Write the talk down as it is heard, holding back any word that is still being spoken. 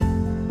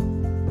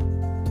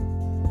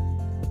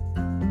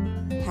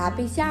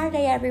Happy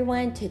Saturday,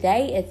 everyone.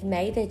 Today is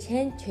May the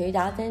 10th,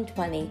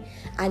 2020.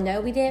 I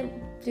know we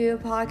didn't do a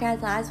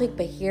podcast last week,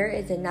 but here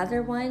is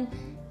another one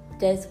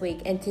this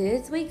week. And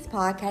this week's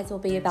podcast will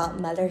be about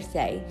Mother's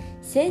Day,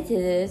 since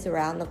it is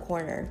around the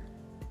corner.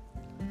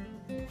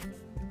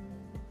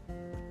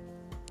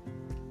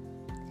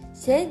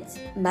 Since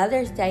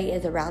Mother's Day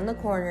is around the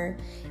corner,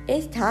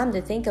 it's time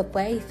to think of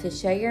ways to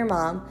show your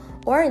mom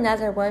or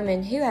another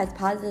woman who has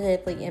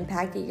positively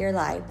impacted your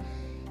life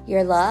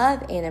your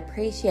love and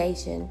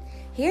appreciation.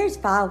 Here's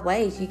 5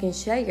 ways you can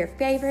show your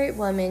favorite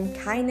woman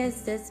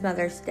kindness this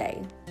Mother's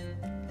Day.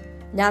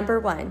 Number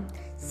 1,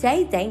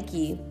 say thank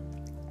you.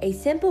 A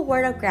simple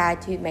word of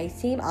gratitude may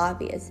seem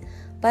obvious,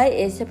 but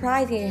it's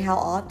surprising how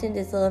often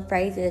this little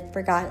phrase is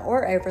forgotten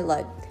or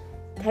overlooked.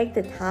 Take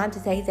the time to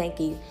say thank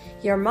you.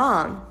 Your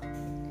mom.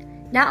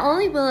 Not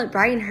only will it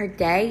brighten her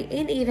day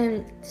and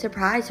even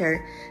surprise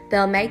her, but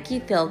it'll make you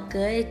feel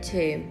good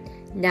too.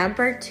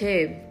 Number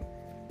 2,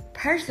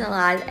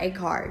 personalize a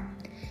card.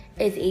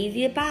 It's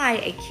easy to buy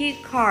a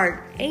cute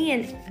card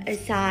and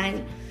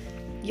assign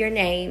your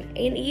name,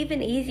 and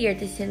even easier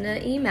to send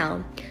an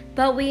email.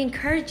 But we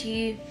encourage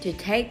you to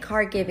take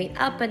card giving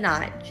up a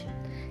notch.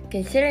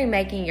 Considering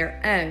making your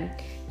own,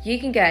 you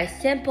can go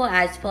as simple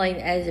as folding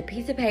it as a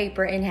piece of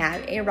paper in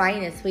half and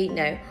writing a sweet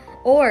note,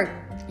 or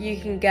you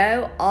can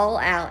go all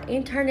out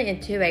and turn it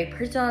into a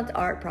personalized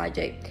art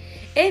project.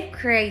 If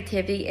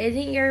creativity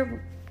isn't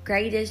your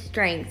greatest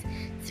strength,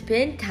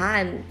 spend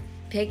time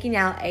picking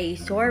out a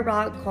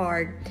store-bought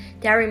card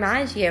that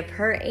reminds you of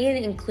her and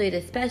include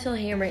a special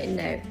handwritten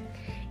note.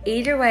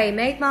 Either way,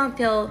 make mom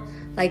feel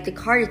like the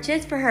card is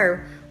just for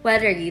her.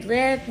 Whether you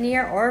live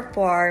near or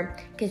far,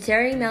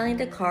 consider emailing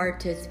the card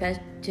to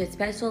a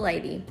special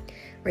lady.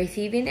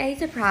 Receiving a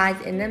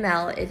surprise in the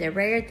mail is a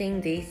rare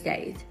thing these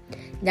days.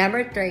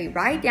 Number 3,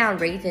 write down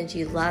reasons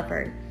you love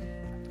her.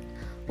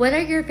 What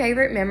are your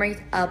favorite memories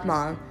of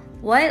mom?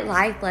 What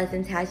life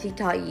lessons has she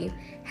taught you?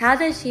 How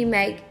does she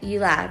make you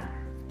laugh?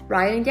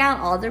 Writing down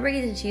all the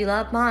reasons you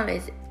love mom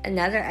is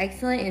another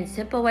excellent and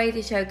simple way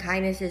to show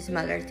kindness this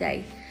Mother's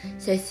Day.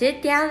 So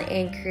sit down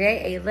and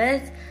create a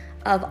list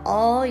of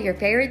all your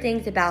favorite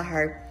things about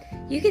her.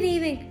 You can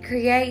even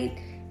create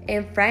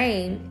and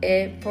frame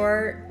it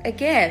for a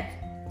gift.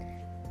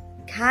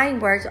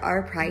 Kind words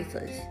are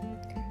priceless.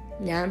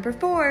 Number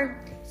 4,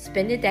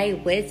 spend a day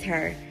with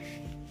her.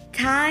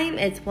 Time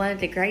is one of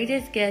the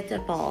greatest gifts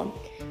of all.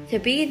 So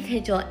be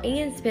intentional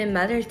and spend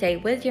Mother's Day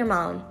with your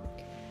mom.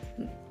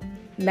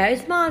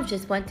 Most moms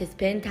just want to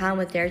spend time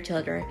with their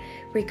children,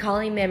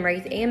 recalling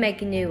memories and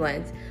making new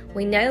ones.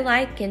 We know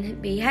life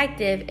can be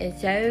hectic, and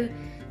so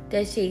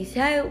does she.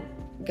 So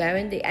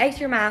going the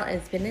extra mile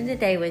and spending the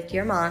day with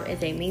your mom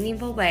is a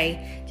meaningful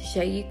way to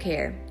show you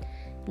care.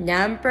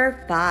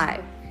 Number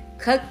 5,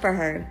 cook for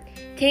her.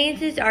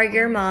 Chances are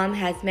your mom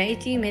has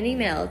made you many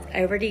meals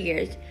over the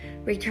years.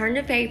 Return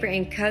the favor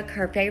and cook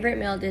her favorite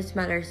meal this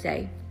Mother's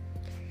Day.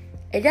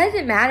 It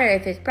doesn't matter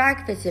if it's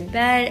breakfast in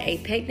bed, a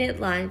picnic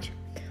lunch,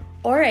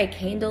 or a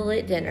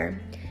candlelit dinner.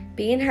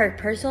 Being her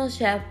personal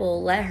chef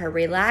will let her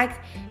relax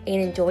and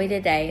enjoy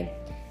the day.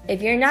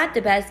 If you're not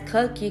the best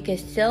cook, you can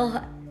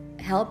still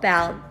help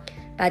out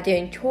by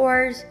doing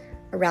chores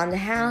around the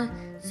house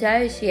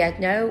so she has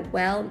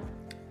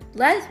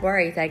less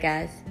worries, I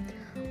guess.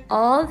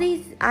 All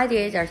these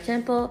ideas are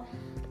simple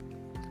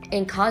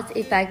and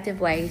cost-effective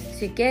ways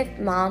to give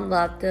mom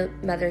love the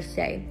Mother's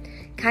Day.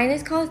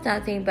 Kindness costs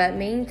nothing but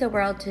means the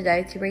world to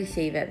those who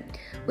receive it.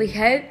 We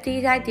hope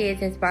these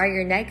ideas inspire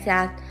your next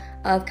act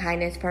of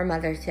kindness for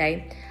Mother's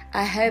Day.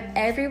 I hope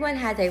everyone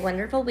has a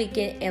wonderful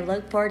weekend and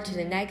look forward to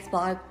the next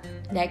vlog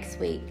next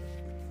week.